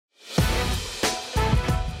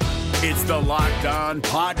It's the Locked On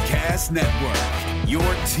Podcast Network, your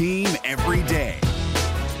team every day.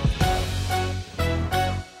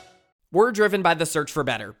 We're driven by the search for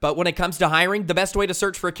better, but when it comes to hiring, the best way to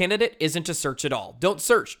search for a candidate isn't to search at all. Don't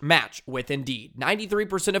search, match with Indeed.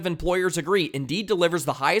 93% of employers agree Indeed delivers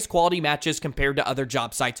the highest quality matches compared to other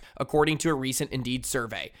job sites, according to a recent Indeed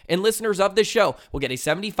survey. And listeners of this show will get a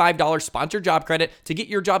 $75 sponsored job credit to get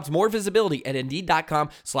your jobs more visibility at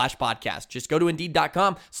Indeed.com/podcast. Just go to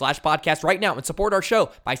Indeed.com/podcast right now and support our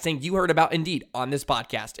show by saying you heard about Indeed on this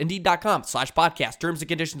podcast. Indeed.com/podcast. Terms and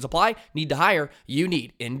conditions apply. Need to hire? You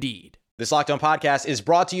need Indeed. This Locked On Podcast is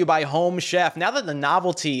brought to you by Home Chef. Now that the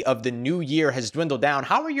novelty of the new year has dwindled down,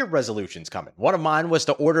 how are your resolutions coming? One of mine was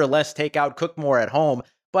to order less takeout, cook more at home,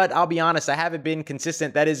 but I'll be honest, I haven't been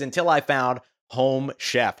consistent. That is until I found Home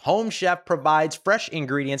Chef. Home Chef provides fresh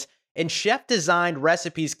ingredients and chef-designed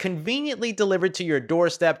recipes conveniently delivered to your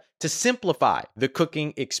doorstep to simplify the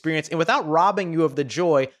cooking experience and without robbing you of the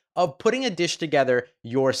joy of putting a dish together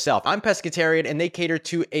yourself. I'm pescatarian and they cater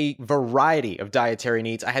to a variety of dietary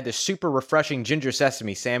needs. I had this super refreshing ginger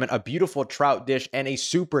sesame salmon, a beautiful trout dish, and a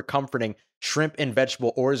super comforting shrimp and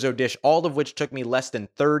vegetable orzo dish, all of which took me less than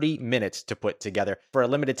 30 minutes to put together. For a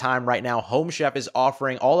limited time right now, Home Chef is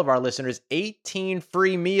offering all of our listeners 18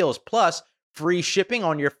 free meals plus free shipping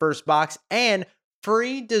on your first box and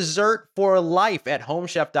free dessert for life at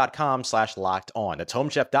homechef.com/lockedon. That's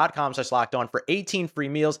homechef.com/lockedon for 18 free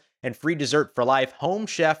meals and free dessert for life.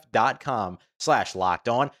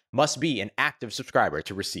 Homechef.com/lockedon. Must be an active subscriber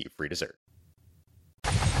to receive free dessert.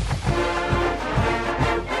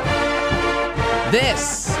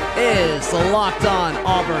 This is the Locked On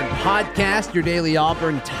Auburn podcast, your daily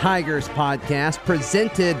Auburn Tigers podcast,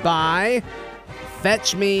 presented by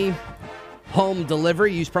Fetch Me Home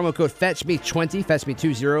Delivery. Use promo code FetchMe20,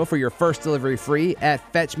 FetchMe20 for your first delivery free at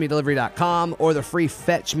FetchMeDelivery.com or the free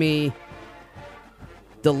Fetch Me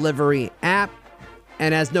Delivery app.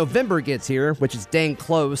 And as November gets here, which is dang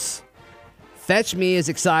close, Fetch Me is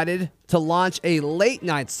excited to launch a late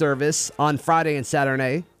night service on Friday and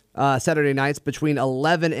Saturday nights between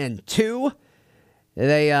 11 and 2.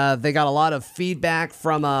 They got a lot of feedback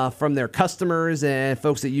from their customers and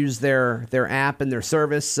folks that use their app and their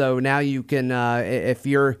service. So now you can, if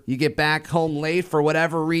you get back home late for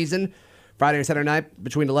whatever reason, Friday or Saturday night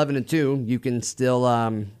between 11 and 2, you can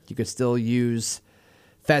still use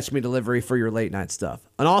Fetch Me Delivery for your late night stuff.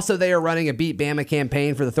 And also they are running a Beat Bama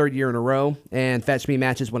campaign for the third year in a row, and Fetch Me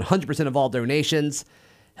matches 100% of all donations.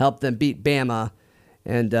 Help them beat Bama.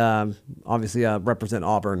 And obviously represent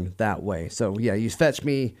Auburn that way. So, yeah, use Fetch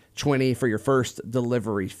Me 20 for your first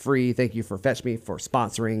delivery free. Thank you for Fetch Me for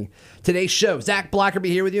sponsoring today's show. Zach Blackerby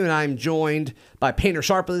here with you, and I'm joined by Painter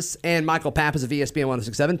Sharpless and Michael Pappas of ESPN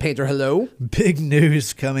 1067. Painter, hello. Big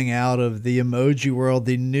news coming out of the emoji world.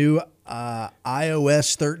 The new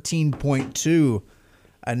iOS 13.2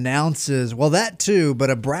 announces, well, that too, but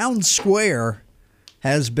a brown square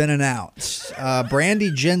has been announced. Brandy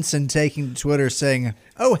Jensen taking to Twitter saying,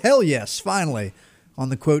 "Oh, hell yes, finally," on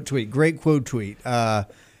the quote tweet. Great quote tweet.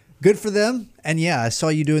 Good for them. And yeah, I saw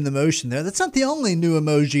you doing the motion there. That's not the only new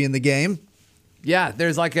emoji in the game. Yeah,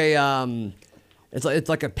 there's like a it's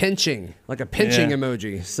like a pinching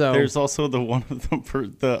emoji. So there's also the one of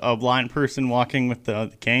a blind person walking with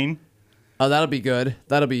the cane. Oh, that'll be good.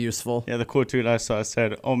 That'll be useful. Yeah, the quote tweet I saw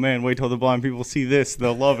said, "Oh man, wait till the blind people see this.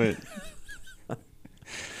 They'll love it."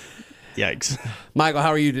 Yikes. Michael, how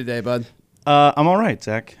are you today, bud? I'm all right,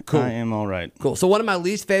 Zach. Cool. I am all right. Cool. So one of my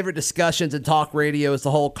least favorite discussions in talk radio is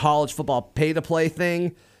the whole college football pay-to-play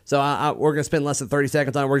thing. So we're going to spend less than 30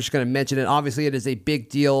 seconds on it. We're just going to mention it. Obviously, it is a big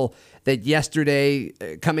deal that yesterday,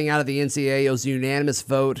 coming out of the NCAA, it was a unanimous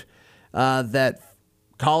vote that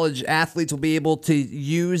college athletes will be able to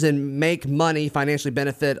use and make money, financially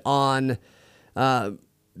benefit on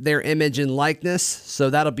their image and likeness. So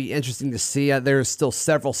that'll be interesting to see. There's still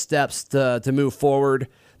several steps to move forward.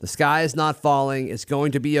 The sky is not falling. It's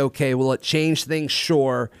going to be okay. Will it change things?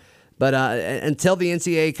 Sure. But until the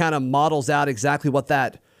NCAA kind of models out exactly what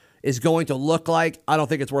that is going to look like, I don't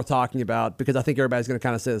think it's worth talking about because I think everybody's going to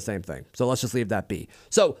kind of say the same thing. So let's just leave that be.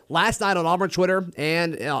 So last night on Auburn Twitter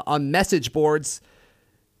and on message boards,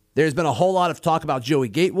 there's been a whole lot of talk about Joey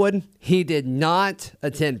Gatewood. He did not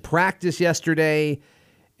attend practice yesterday.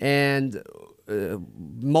 And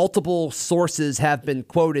multiple sources have been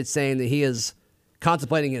quoted saying that he is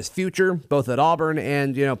contemplating his future, both at Auburn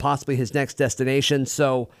and, possibly his next destination.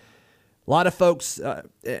 So a lot of folks,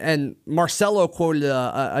 and Marcelo quoted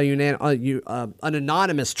an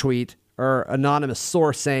anonymous tweet or anonymous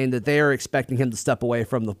source saying that they are expecting him to step away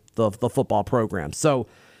from the football program. So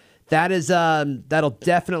That is that'll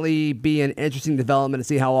definitely be an interesting development to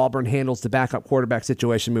see how Auburn handles the backup quarterback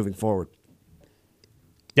situation moving forward.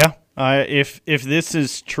 Yeah, if this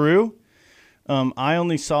is true, I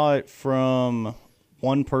only saw it from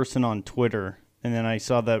one person on Twitter, and then I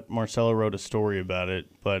saw that Marcelo wrote a story about it,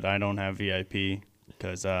 but I don't have VIP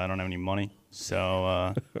because I don't have any money.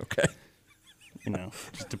 So, Okay.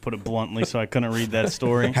 Just to put it bluntly, so I couldn't read that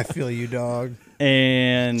story. I feel you, dog.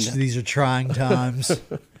 And These are trying times.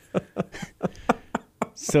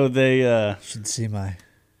 so they should see my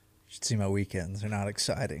weekends. They're not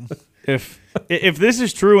exciting. if this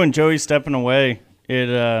is true and Joey's stepping away,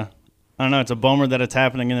 I don't know. It's a bummer that it's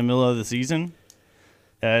happening in the middle of the season.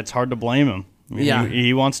 It's hard to blame him. I mean,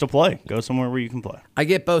 he wants to play. Go somewhere where you can play. I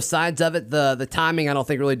get both sides of it. The timing I don't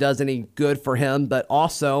think really does any good for him, but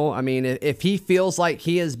also, I mean, if he feels like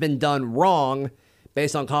he has been done wrong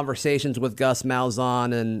based on conversations with Gus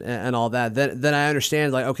Malzahn and all that, then I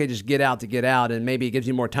understand, like, okay, just get out, and maybe it gives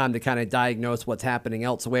you more time to kind of diagnose what's happening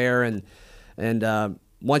elsewhere, and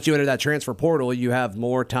once you enter that transfer portal, you have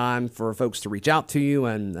more time for folks to reach out to you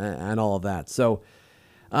and all of that. So,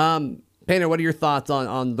 Painter, what are your thoughts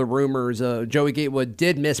on the rumors? Joey Gatewood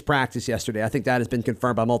did miss practice yesterday. I think that has been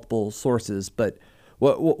confirmed by multiple sources. But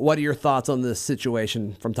what are your thoughts on this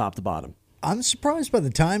situation from top to bottom? I'm surprised by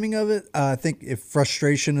the timing of it. I think if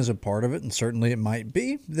frustration is a part of it, and certainly it might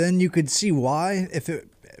be, then you could see why. If it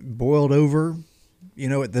boiled over,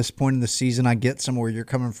 at this point in the season, I get somewhere you're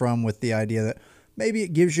coming from with the idea that maybe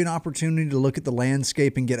it gives you an opportunity to look at the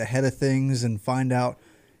landscape and get ahead of things and find out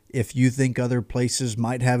if you think other places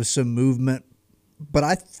might have some movement. But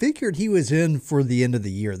I figured he was in for the end of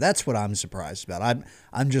the year. That's what I'm surprised about.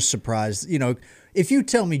 I'm just surprised. If you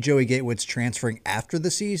tell me Joey Gatewood's transferring after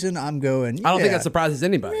the season, I'm going, I don't think that surprises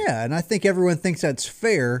anybody. Yeah, and I think everyone thinks that's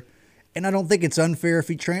fair. And I don't think it's unfair if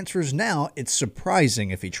he transfers now. It's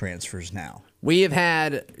surprising if he transfers now. We have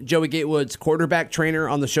had Joey Gatewood's quarterback trainer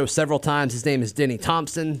on the show several times. His name is Denny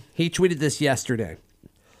Thompson. He tweeted this yesterday.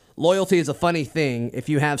 Loyalty is a funny thing. If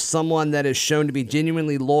you have someone that is shown to be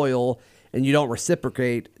genuinely loyal and you don't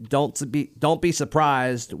reciprocate, don't be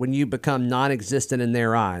surprised when you become non-existent in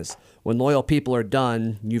their eyes. When loyal people are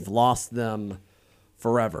done, you've lost them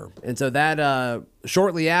forever. And so that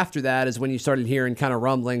shortly after that is when you started hearing kind of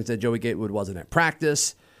rumblings that Joey Gatewood wasn't at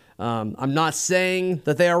practice. I'm not saying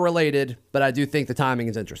that they are related, but I do think the timing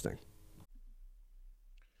is interesting.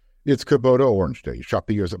 It's Kubota Orange Day. Shop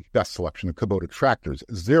the year's best selection of Kubota tractors,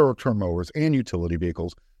 zero-turn mowers, and utility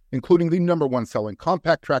vehicles, including the #1 selling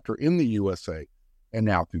compact tractor in the USA. And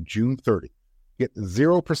now through June 30, get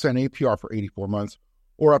 0% APR for 84 months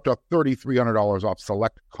or up to $3,300 off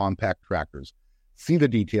select compact tractors. See the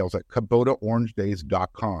details at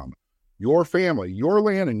KubotaOrangeDays.com. Your family, your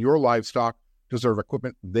land, and your livestock deserve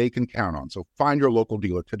equipment they can count on. So find your local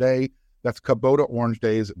dealer today. That's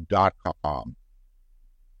KubotaOrangeDays.com.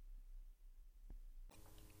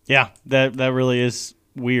 Yeah, that really is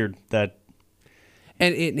weird.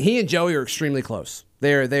 And he and Joey are extremely close.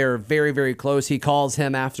 They are very, very close. He calls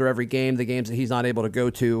him after every game, the games that he's not able to go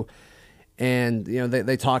to, and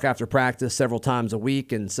they talk after practice several times a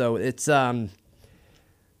week. And so it's I'm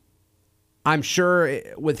sure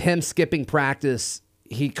with him skipping practice,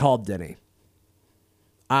 he called Denny.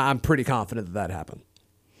 I'm pretty confident that happened.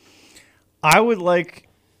 I would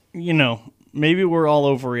maybe we're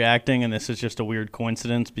all overreacting and this is just a weird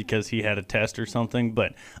coincidence because he had a test or something,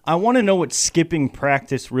 but I want to know what skipping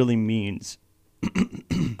practice really means.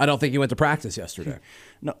 I don't think he went to practice yesterday.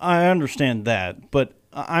 No, I understand that, but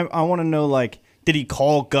I want to know, did he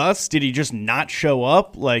call Gus? Did he just not show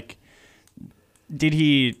up? Did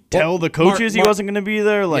he tell the coaches he wasn't going to be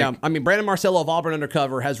there? Yeah, I mean, Brandon Marcello of Auburn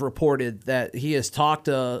Undercover has reported that he has talked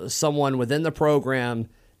to someone within the program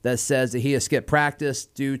that says that he has skipped practice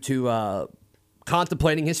due to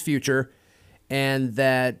contemplating his future, and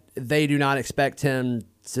that they do not expect him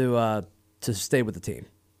to stay with the team.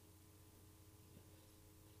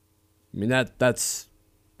 I mean, that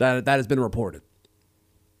has been reported.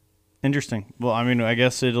 Interesting. Well, I mean, I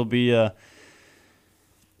guess it'll be.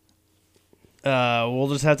 We'll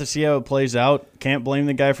just have to see how it plays out. Can't blame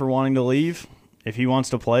the guy for wanting to leave. If he wants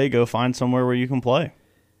to play, go find somewhere where you can play.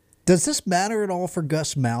 Does this matter at all for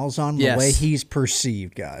Gus Malzahn, the way he's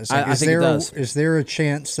perceived, guys? I think it does. Is there a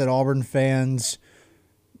chance that Auburn fans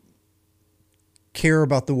care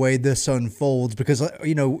about the way this unfolds? Because,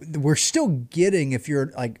 we're still getting,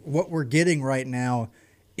 what we're getting right now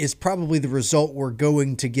is probably the result we're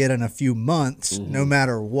going to get in a few months, no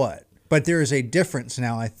matter what. But there is a difference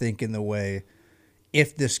now, I think, in the way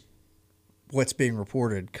if this what's being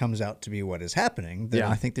reported comes out to be what is happening, then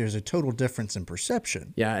I think there's a total difference in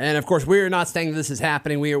perception. Yeah, and of course, we're not saying this is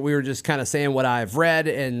happening. We were just kind of saying what I've read,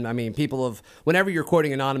 and I mean, people have. Whenever you're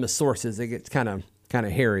quoting anonymous sources, it gets kind of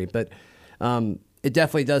hairy. But it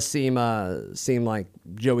definitely does seem like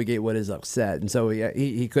Joey Gatewood is upset, and so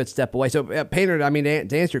he could step away. So Painter, I mean,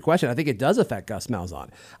 to answer your question, I think it does affect Gus Malzahn.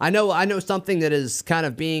 I know something that is kind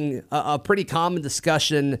of being a pretty common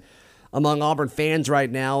discussion among Auburn fans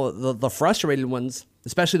right now, the frustrated ones,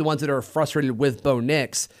 especially the ones that are frustrated with Bo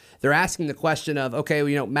Nix. They're asking the question of, okay,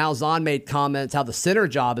 Malzahn made comments how the center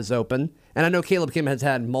job is open, and I know Caleb Kim has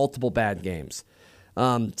had multiple bad games.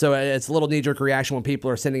 So it's a little knee-jerk reaction when people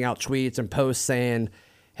are sending out tweets and posts saying,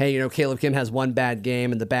 hey, Caleb Kim has one bad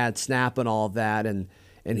game and the bad snap and all of that, and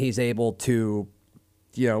he's able to,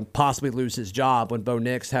 possibly lose his job when Bo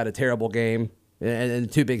Nix had a terrible game and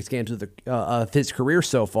the two biggest games of his career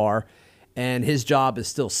so far, and his job is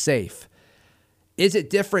still safe. Is it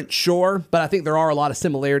different? Sure, but I think there are a lot of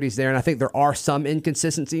similarities there, and I think there are some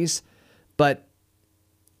inconsistencies, but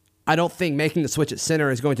I don't think making the switch at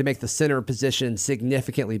center is going to make the center position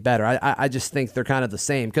significantly better. I just think they're kind of the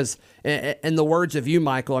same because, in the words of you,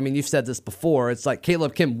 Michael, I mean, you've said this before, it's like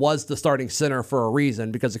Caleb Kim was the starting center for a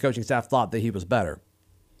reason because the coaching staff thought that he was better.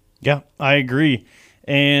 Yeah, I agree.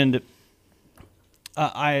 And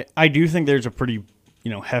I do think there's a pretty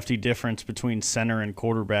hefty difference between center and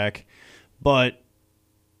quarterback, but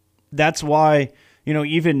that's why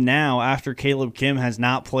even now after Caleb Kim has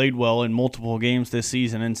not played well in multiple games this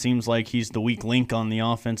season and seems like he's the weak link on the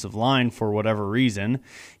offensive line for whatever reason,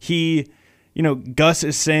 Gus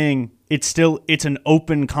is saying it's an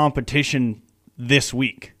open competition this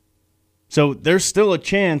week. So there's still a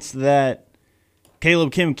chance that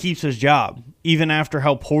Caleb Kim keeps his job even after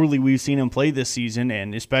how poorly we've seen him play this season,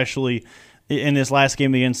 and especially in this last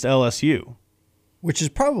game against LSU. Which is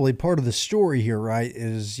probably part of the story here, right,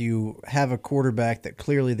 is you have a quarterback that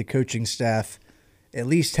clearly the coaching staff at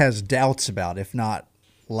least has doubts about, if not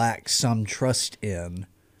lacks some trust in.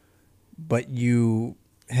 But you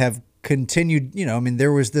have continued,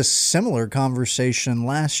 there was this similar conversation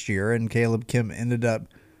last year, and Caleb Kim ended up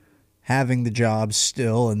having the job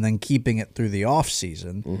still and then keeping it through the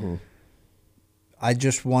offseason. Mm-hmm. I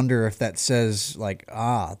just wonder if that says,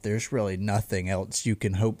 there's really nothing else you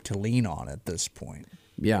can hope to lean on at this point.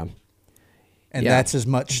 Yeah. And that's as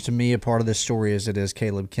much, to me, a part of this story as it is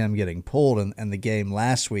Caleb Kim getting pulled. And the game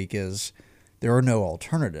last week is there are no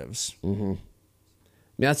alternatives. Mm-hmm.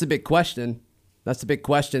 That's a big question. That's the big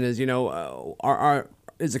question is,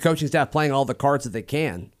 is the coaching staff playing all the cards that they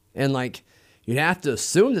can? And, you'd have to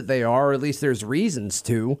assume that they are, or at least there's reasons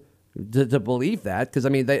to believe that, because,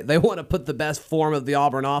 they want to put the best form of the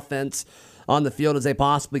Auburn offense on the field as they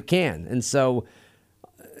possibly can. And so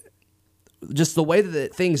just the way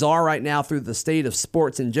that things are right now through the state of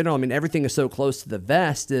sports in general, everything is so close to the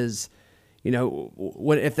vest is,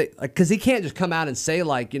 because he can't just come out and say,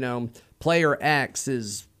 player X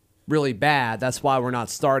is really bad, that's why we're not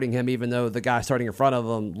starting him, even though the guy starting in front of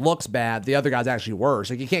him looks bad, the other guy's actually worse.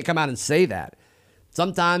 You can't come out and say that.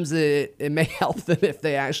 Sometimes it may help them if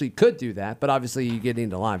they actually could do that, but obviously you get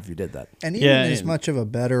into line if you did that. And even as much of a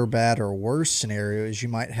better, bad, or worse scenario as you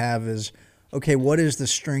might have is, okay, what is the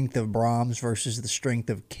strength of Brahms versus the strength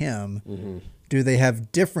of Kim? Mm-hmm. Do they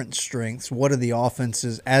have different strengths? What are the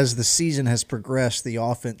offenses? As the season has progressed, the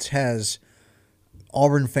offense has,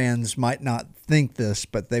 Auburn fans might not think this,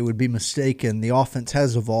 but they would be mistaken. The offense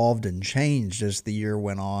has evolved and changed as the year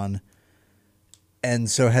went on.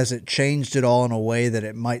 And so has it changed at all in a way that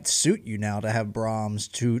it might suit you now to have Brahms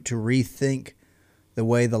to rethink the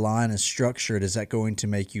way the line is structured? Is that going to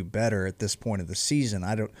make you better at this point of the season?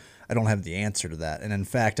 I don't have the answer to that. And in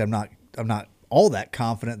fact, I'm not all that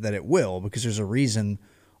confident that it will, because there's a reason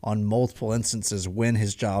on multiple instances when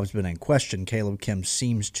his job's been in question, Caleb Kim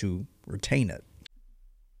seems to retain it.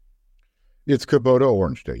 It's Kubota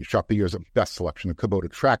Orange Day. Shop the year's best selection of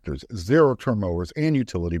Kubota tractors, zero-turn mowers, and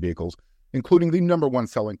utility vehicles, including the #1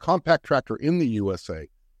 selling compact tractor in the USA.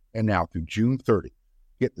 And now through June 30,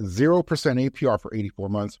 get 0% APR for 84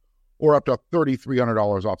 months or up to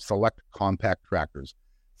 $3,300 off select compact tractors.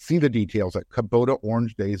 See the details at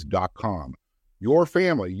KubotaOrangeDays.com. Your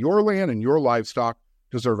family, your land, and your livestock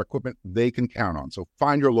deserve equipment they can count on. So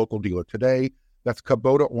find your local dealer today. That's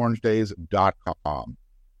KubotaOrangeDays.com.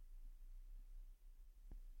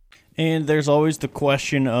 And there's always the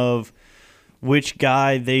question of which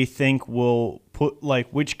guy they think will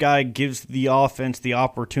which guy gives the offense the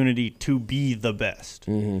opportunity to be the best,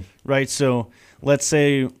 right? So let's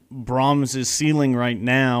say Brahms' ceiling right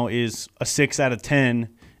now is a 6 out of 10,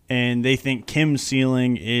 and they think Kim's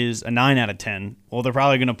ceiling is a 9 out of 10. Well, they're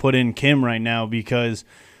probably going to put in Kim right now because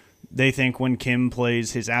they think when Kim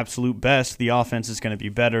plays his absolute best, the offense is going to be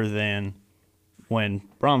better than when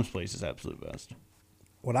Brahms plays his absolute best.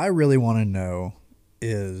 What I really want to know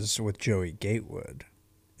is with Joey Gatewood,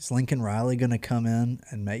 is Lincoln Riley going to come in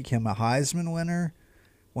and make him a Heisman winner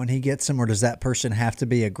when he gets him, or does that person have to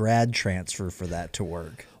be a grad transfer for that to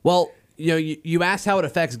work? Well, you asked how it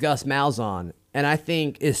affects Gus Malzahn, and I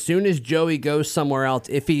think as soon as Joey goes somewhere else,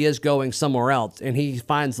 if he is going somewhere else, and he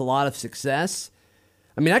finds a lot of success,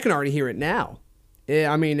 I mean, I can already hear it now.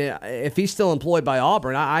 I mean, if he's still employed by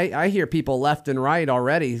Auburn, I hear people left and right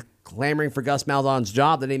already clamoring for Gus Malzahn's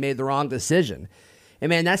job that he made the wrong decision. And,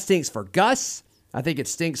 man, that stinks for Gus. I think it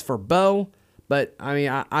stinks for Bo. But, I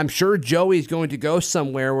mean, I'm sure Joey's going to go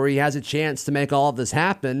somewhere where he has a chance to make all of this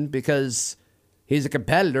happen because he's a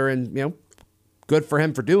competitor and, good for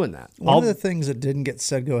him for doing that. One of the things that didn't get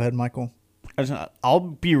said, go ahead, Michael. I'll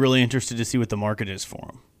be really interested to see what the market is for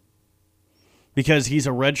him. Because he's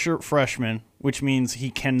a redshirt freshman, which means he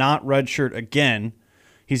cannot redshirt again.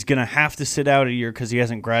 He's going to have to sit out a year because he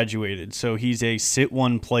hasn't graduated. So he's a sit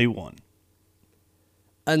one, play one.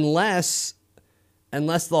 Unless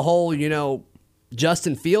the whole,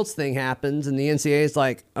 Justin Fields thing happens and the NCAA is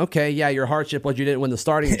like, okay, yeah, your hardship was you didn't win the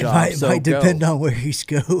starting job. It might depend on where he's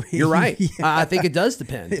going. You're right. Yeah. I think it does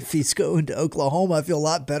depend. If he's going to Oklahoma, I feel a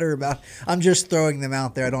lot better about. I'm just throwing them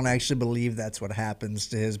out there. I don't actually believe that's what happens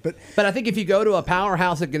to his. But I think if you go to a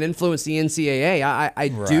powerhouse that can influence the NCAA,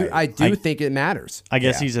 I do think it matters. I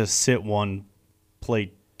guess he's a sit one,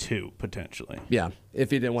 play two potentially. Yeah,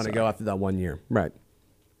 if he didn't want to go after that 1 year, right.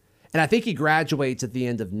 And I think he graduates at the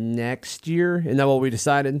end of next year. Isn't that what we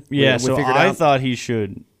decided? Yeah, we so figured I out? thought he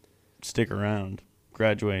should stick around,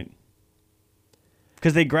 graduate.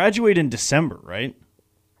 Because they graduate in December, right?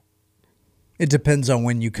 it depends on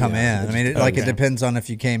when you come in. I mean, it depends on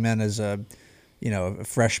if you came in as a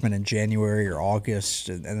freshman in January or August,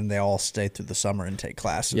 and then they all stay through the summer and take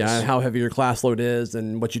classes. Yeah, and how heavy your class load is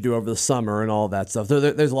and what you do over the summer and all that stuff.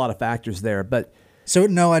 There's a lot of factors there. But so,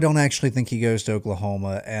 no, I don't actually think he goes to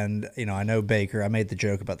Oklahoma. And, I know Baker, I made the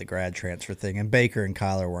joke about the grad transfer thing, and Baker and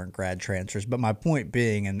Kyler weren't grad transfers. But my point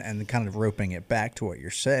being, and kind of roping it back to what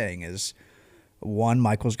you're saying is, one,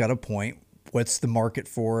 Michael's got a point. What's the market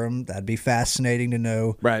for him? That'd be fascinating to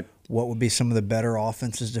know. Right. What would be some of the better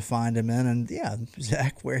offenses to find him in? And, yeah,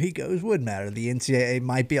 Zach, where he goes would matter. The NCAA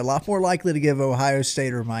might be a lot more likely to give Ohio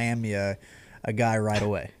State or Miami a guy right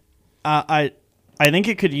away. I think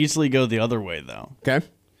it could easily go the other way, though. Okay.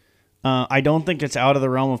 I don't think it's out of the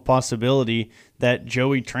realm of possibility that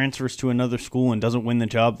Joey transfers to another school and doesn't win the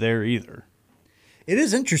job there either. It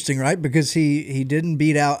is interesting, right? Because he didn't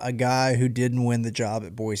beat out a guy who didn't win the job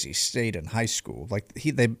at Boise State in high school. Like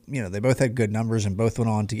they both had good numbers and both went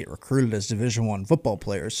on to get recruited as Division I football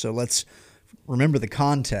players. So let's remember the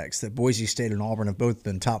context that Boise State and Auburn have both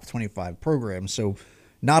been top 25 programs. So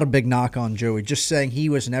not a big knock on Joey, just saying he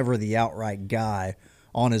was never the outright guy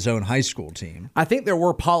on his own high school team. I think there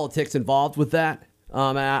were politics involved with that.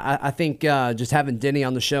 I think just having Denny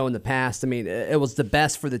on the show in the past, I mean, it was the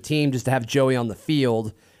best for the team just to have Joey on the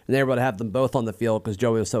field, and they were able to have them both on the field because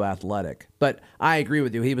Joey was so athletic. But I agree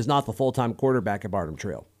with you. He was not the full-time quarterback at Barnum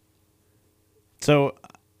Trail. So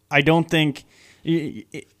I don't think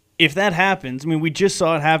if that happens, I mean, we just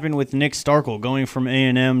saw it happen with Nick Starkel going from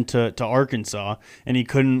A&M to Arkansas, and he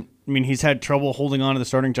couldn't. I mean, he's had trouble holding on to the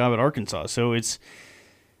starting job at Arkansas. So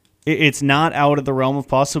it's not out of the realm of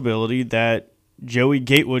possibility that Joey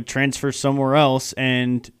Gatewood transfers somewhere else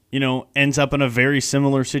and, ends up in a very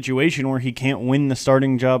similar situation where he can't win the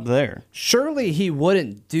starting job there. Surely he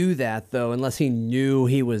wouldn't do that, though, unless he knew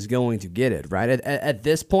he was going to get it, right? At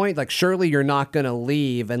this point, surely you're not going to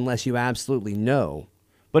leave unless you absolutely know.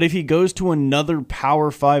 But if he goes to another Power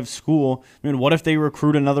 5 school, I mean, what if they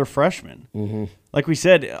recruit another freshman? Mm-hmm. Like we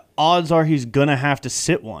said, odds are he's going to have to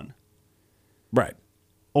sit one. Right.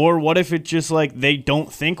 Or what if it's just they don't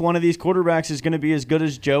think one of these quarterbacks is going to be as good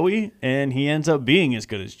as Joey, and he ends up being as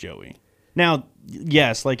good as Joey? Now,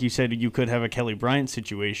 yes, like you said, you could have a Kelly Bryant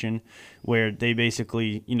situation where they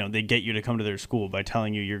basically, they get you to come to their school by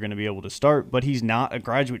telling you you're going to be able to start, but he's not a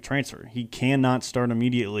graduate transfer. He cannot start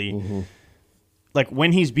immediately. Mm-hmm.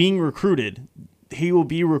 When he's being recruited, he will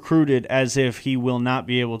be recruited as if he will not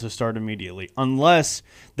be able to start immediately, unless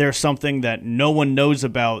there's something that no one knows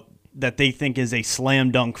about that they think is a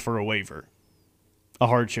slam dunk for a waiver, a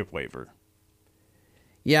hardship waiver.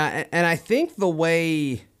 Yeah, and I think the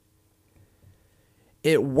way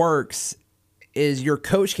it works is your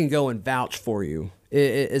coach can go and vouch for you.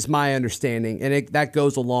 is my understanding, and that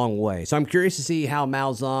goes a long way. So I'm curious to see how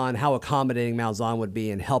accommodating Malzahn would be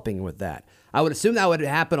in helping with that. I would assume that would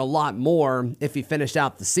happen a lot more if he finished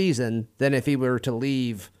out the season than if he were to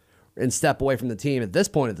leave and step away from the team at this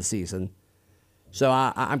point of the season. So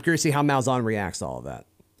I'm curious to see how Malzahn reacts to all of that.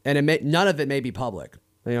 And none of it may be public.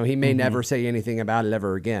 He may never say anything about it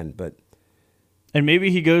ever again. And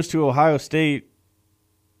maybe he goes to Ohio State,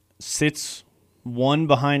 sits one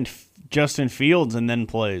behind Justin Fields, and then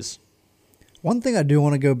plays. One thing I do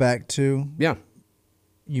want to go back to. Yeah.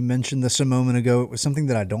 You mentioned this a moment ago. It was something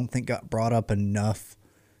that I don't think got brought up enough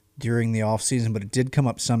during the offseason, but it did come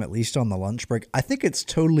up some, at least on the lunch break. I think it's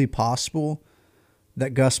totally possible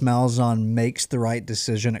that Gus Malzahn makes the right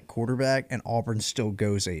decision at quarterback and Auburn still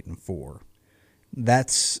goes 8-4.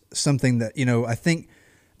 That's something that, I think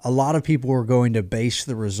a lot of people are going to base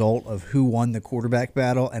the result of who won the quarterback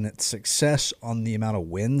battle and its success on the amount of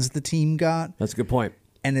wins the team got. That's a good point.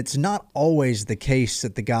 And it's not always the case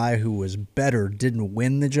that the guy who was better didn't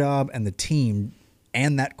win the job and the team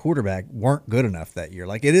and that quarterback weren't good enough that year.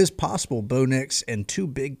 Like, it is possible Bo Nix in 2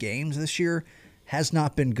 big games this year has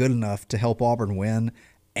not been good enough to help Auburn win,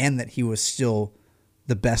 and that he was still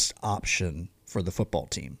the best option for the football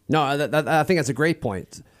team. No, I think that's a great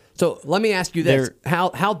point. So let me ask you this.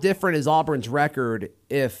 How different is Auburn's record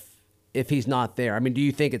if he's not there? I mean, do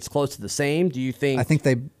you think it's close to the same? Do you think...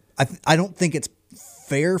 I don't think it's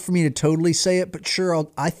fair for me to totally say it, but sure,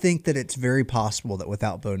 I think that it's very possible that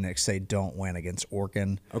without Bo Nix, they don't win against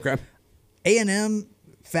Oregon. Okay. A&M,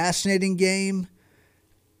 fascinating game.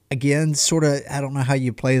 Again, sort of, I don't know how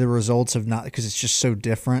you play the results of not, because it's just so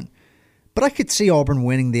different. But I could see Auburn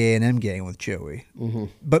winning the A&M game with Joey. Mm-hmm.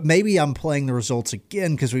 But maybe I'm playing the results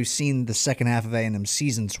again because we've seen the second half of A&M's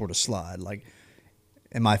season sort of slide. Like,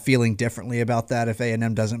 am I feeling differently about that if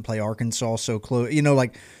A&M doesn't play Arkansas so close?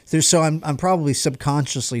 I'm probably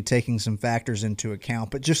subconsciously taking some factors into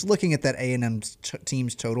account. But just looking at that A&M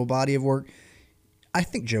team's total body of work, I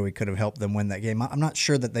think Joey could have helped them win that game. I'm not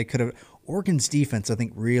sure that they could have. Oregon's defense, I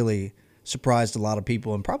think, really surprised a lot of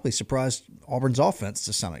people and probably surprised Auburn's offense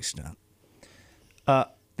to some extent.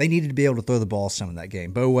 They needed to be able to throw the ball some in that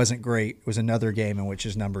game. Bo wasn't great. It was another game in which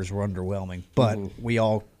his numbers were underwhelming, but we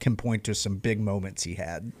all can point to some big moments he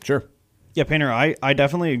had. Sure. Yeah, Painter, I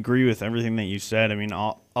definitely agree with everything that you said. I mean,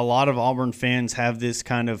 a lot of Auburn fans have this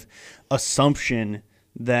kind of assumption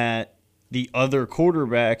that the other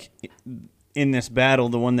quarterback in this battle,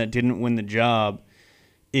 the one that didn't win the job,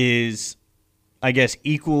 is, I guess,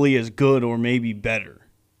 equally as good or maybe better,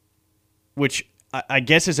 which I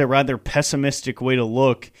guess is a rather pessimistic way to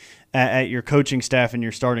look at your coaching staff and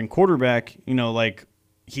your starting quarterback. Like,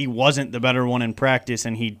 he wasn't the better one in practice,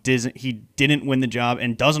 and he didn't win the job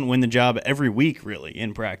and doesn't win the job every week, really,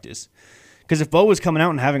 in practice. Because if Bo was coming out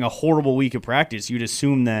and having a horrible week of practice, you'd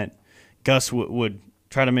assume that Gus would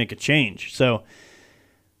try to make a change. So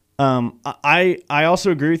I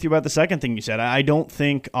also agree with you about the second thing you said. I don't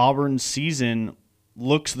think Auburn's season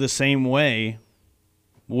looks the same way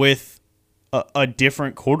with a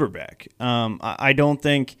different quarterback. I don't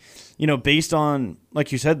think, based on,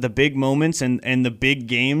 like you said, the big moments and the big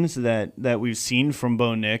games that we've seen from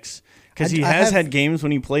Bo Nix, because he has had games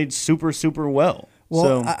when he played super, super well.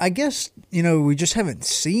 Well, so, I guess, we just haven't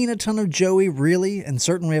seen a ton of Joey, really, and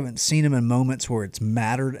certainly haven't seen him in moments where it's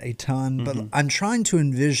mattered a ton. But I'm trying to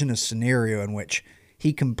envision a scenario in which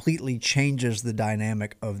he completely changes the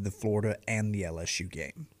dynamic of the Florida and the LSU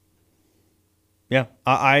game. Yeah,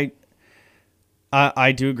 I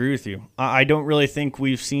do agree with you. I don't really think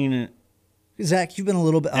we've seen it. Zach, you've been a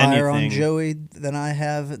little bit higher on Joey than I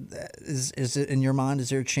have. Is it in your mind? Is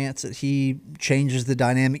there a chance that he changes the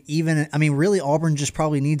dynamic? Really, Auburn just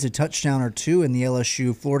probably needs a touchdown or two in the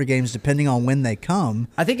LSU Florida games, depending on when they come.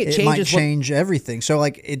 I think it might change everything. So,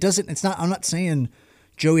 it doesn't. It's not. I'm not saying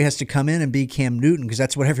Joey has to come in and be Cam Newton, because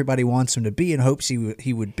that's what everybody wants him to be and hopes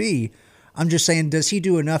he would be. I'm just saying, does he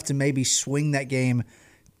do enough to maybe swing that game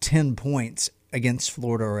 10 points against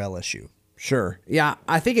Florida or LSU? Sure. Yeah,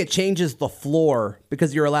 I think it changes the floor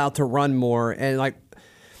because you're allowed to run more. And,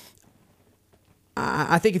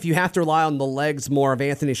 I think if you have to rely on the legs more of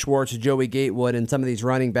Anthony Schwartz, Joey Gatewood, and some of these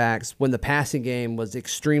running backs, when the passing game was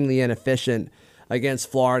extremely inefficient against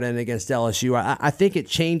Florida and against LSU, I think it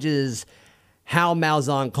changes how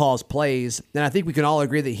Malzahn calls plays. And I think we can all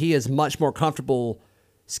agree that he is much more comfortable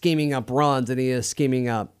scheming up runs than he is scheming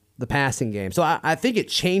up the passing game. So I think it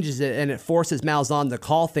changes it, and it forces Malzahn to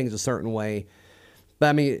call things a certain way. But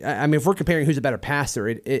I mean, if we're comparing who's a better passer,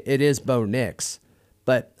 it is Bo Nix.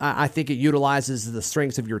 But I think it utilizes the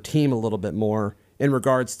strengths of your team a little bit more in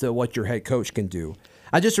regards to what your head coach can do.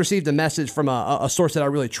 I just received a message from a source that I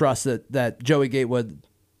really trust that Joey Gatewood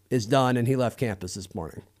is done and he left campus this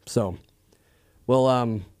morning. So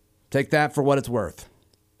we'll take that for what it's worth.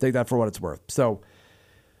 So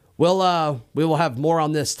we will have more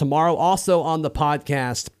on this tomorrow. Also on the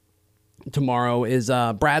podcast tomorrow is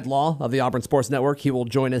Brad Law of the Auburn Sports Network. He will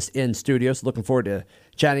join us in studio. So looking forward to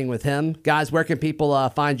chatting with him. Guys, where can people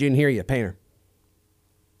find you and hear you? Painter.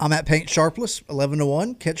 I'm at Paint Sharpless, 11 to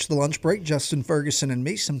 1. Catch the lunch break. Justin Ferguson and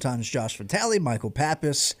me. Sometimes Josh Vitale, Michael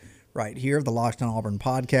Pappas, right here. The Locked on Auburn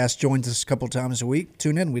podcast joins us a couple times a week.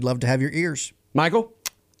 Tune in. We'd love to have your ears. Michael?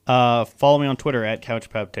 Follow me on Twitter at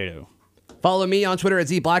CouchPapTato. Follow me on Twitter at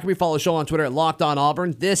Z Blackerby. Follow the show on Twitter at Locked on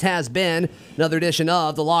Auburn. This has been another edition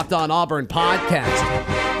of the Locked on Auburn podcast.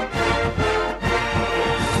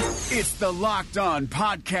 It's the Locked On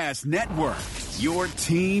Podcast Network, your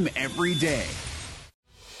team every day.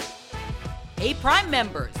 Hey, Prime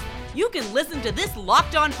members, you can listen to this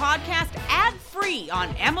Locked On podcast ad-free on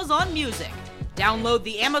Amazon Music. Download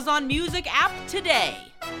the Amazon Music app today.